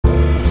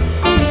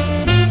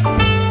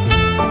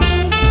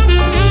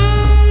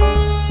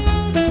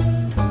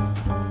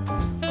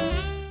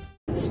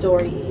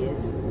story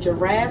is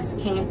Giraffes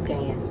Can't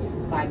Dance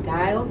by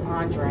Giles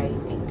Andre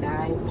and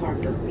Guy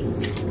Parker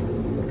Reese.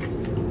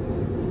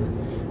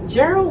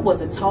 Gerald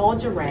was a tall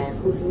giraffe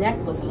whose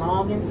neck was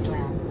long and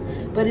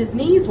slim, but his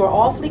knees were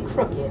awfully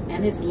crooked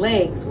and his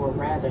legs were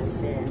rather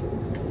thin.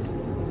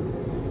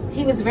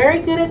 He was very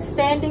good at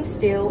standing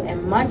still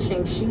and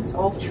munching shoots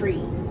off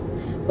trees,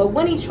 but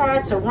when he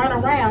tried to run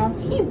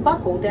around, he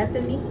buckled at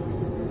the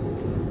knees.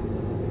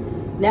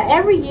 Now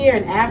every year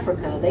in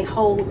Africa, they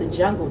hold the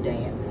jungle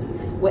dance,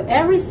 where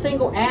every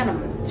single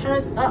animal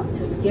turns up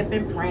to skip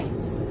and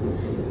prance.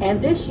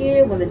 And this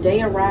year, when the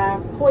day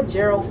arrived, poor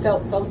Gerald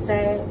felt so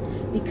sad,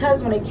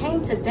 because when it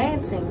came to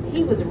dancing,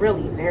 he was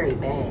really very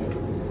bad.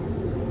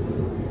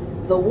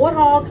 The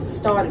warthogs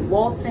started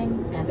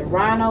waltzing, and the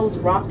rhinos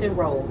rocked and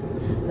rolled.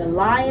 The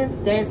lions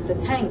danced a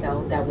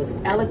tango that was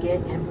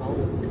elegant and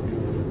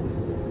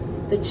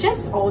bold. The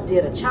chimps all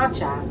did a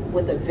cha-cha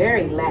with a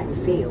very Latin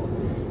feel,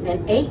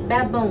 and 8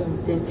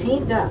 baboons then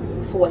teamed up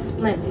for a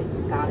splendid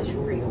Scottish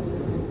reel.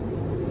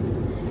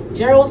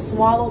 Gerald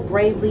swallowed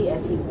bravely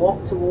as he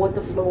walked toward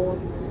the floor,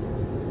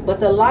 but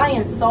the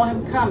lions saw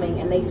him coming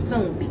and they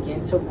soon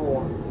began to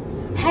roar.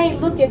 "Hey,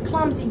 look at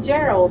clumsy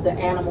Gerald," the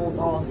animals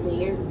all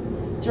sneered.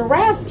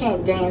 "Giraffes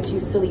can't dance, you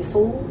silly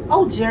fool.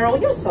 Oh,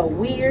 Gerald, you're so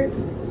weird."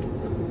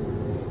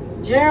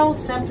 Gerald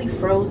simply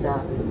froze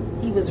up.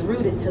 He was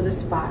rooted to the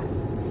spot.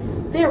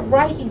 "They're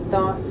right," he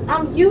thought.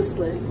 "I'm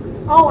useless.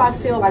 Oh, I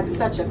feel like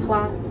such a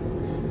clot."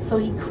 So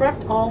he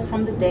crept off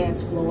from the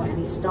dance floor and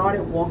he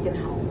started walking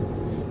home.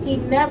 He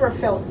never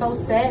felt so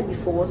sad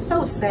before,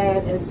 so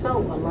sad and so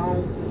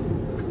alone.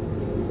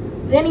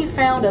 Then he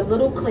found a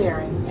little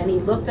clearing and he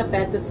looked up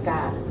at the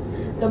sky.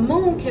 "The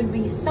moon can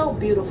be so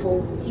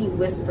beautiful," he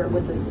whispered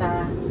with a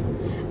sigh.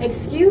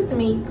 "Excuse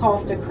me,"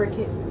 coughed a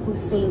cricket who'd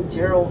seen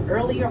Gerald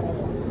earlier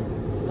on.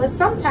 "But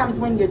sometimes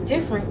when you're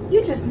different,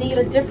 you just need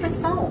a different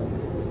song.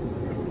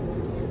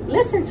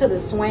 Listen to the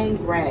swaying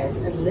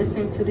grass and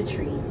listen to the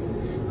trees.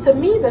 To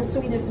me, the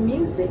sweetest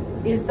music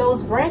is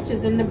those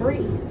branches in the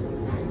breeze.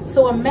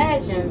 So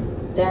imagine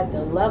that the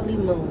lovely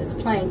moon is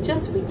playing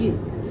just for you.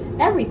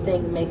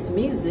 Everything makes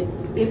music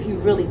if you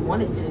really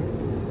wanted to."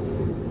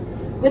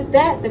 With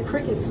that, the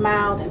cricket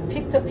smiled and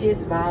picked up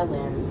his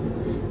violin.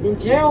 Then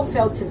Gerald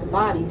felt his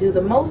body do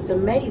the most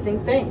amazing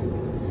thing.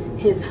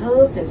 His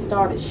hooves had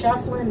started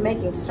shuffling,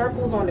 making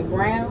circles on the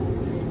ground.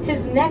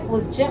 His neck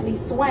was gently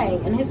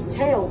swaying and his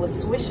tail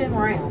was swishing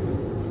round.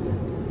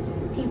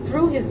 He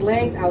threw his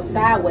legs out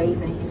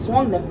sideways and he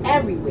swung them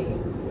everywhere.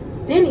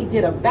 Then he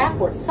did a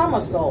backward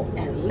somersault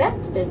and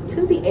leapt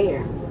into the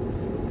air.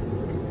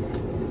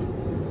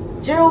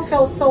 Gerald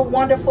felt so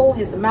wonderful,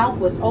 his mouth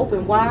was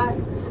open wide.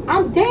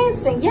 "I'm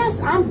dancing,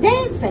 yes, I'm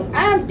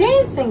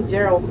dancing,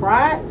 Gerald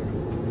cried.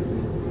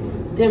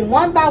 Then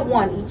one by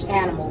one, each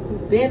animal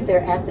who'd been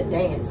there at the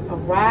dance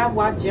arrived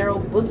while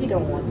Gerald boogied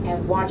on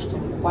and watched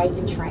him quite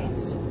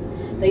entranced.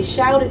 They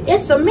shouted,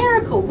 "It's a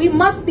miracle, we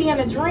must be in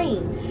a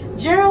dream.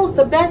 Gerald's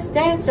the best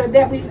dancer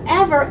that we've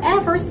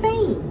ever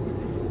seen.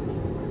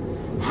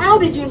 How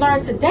did you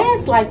learn to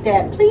dance like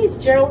that? Please,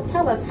 Gerald,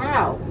 tell us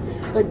how."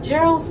 But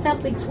Gerald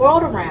simply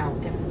twirled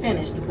around and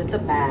finished with a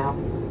bow.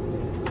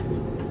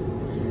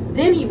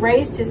 Then he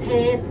raised his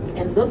head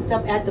and looked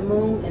up at the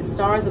moon and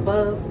stars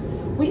above.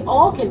 "We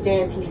all can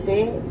dance," he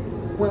said,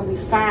 "when we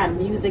find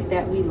music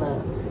that we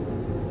love."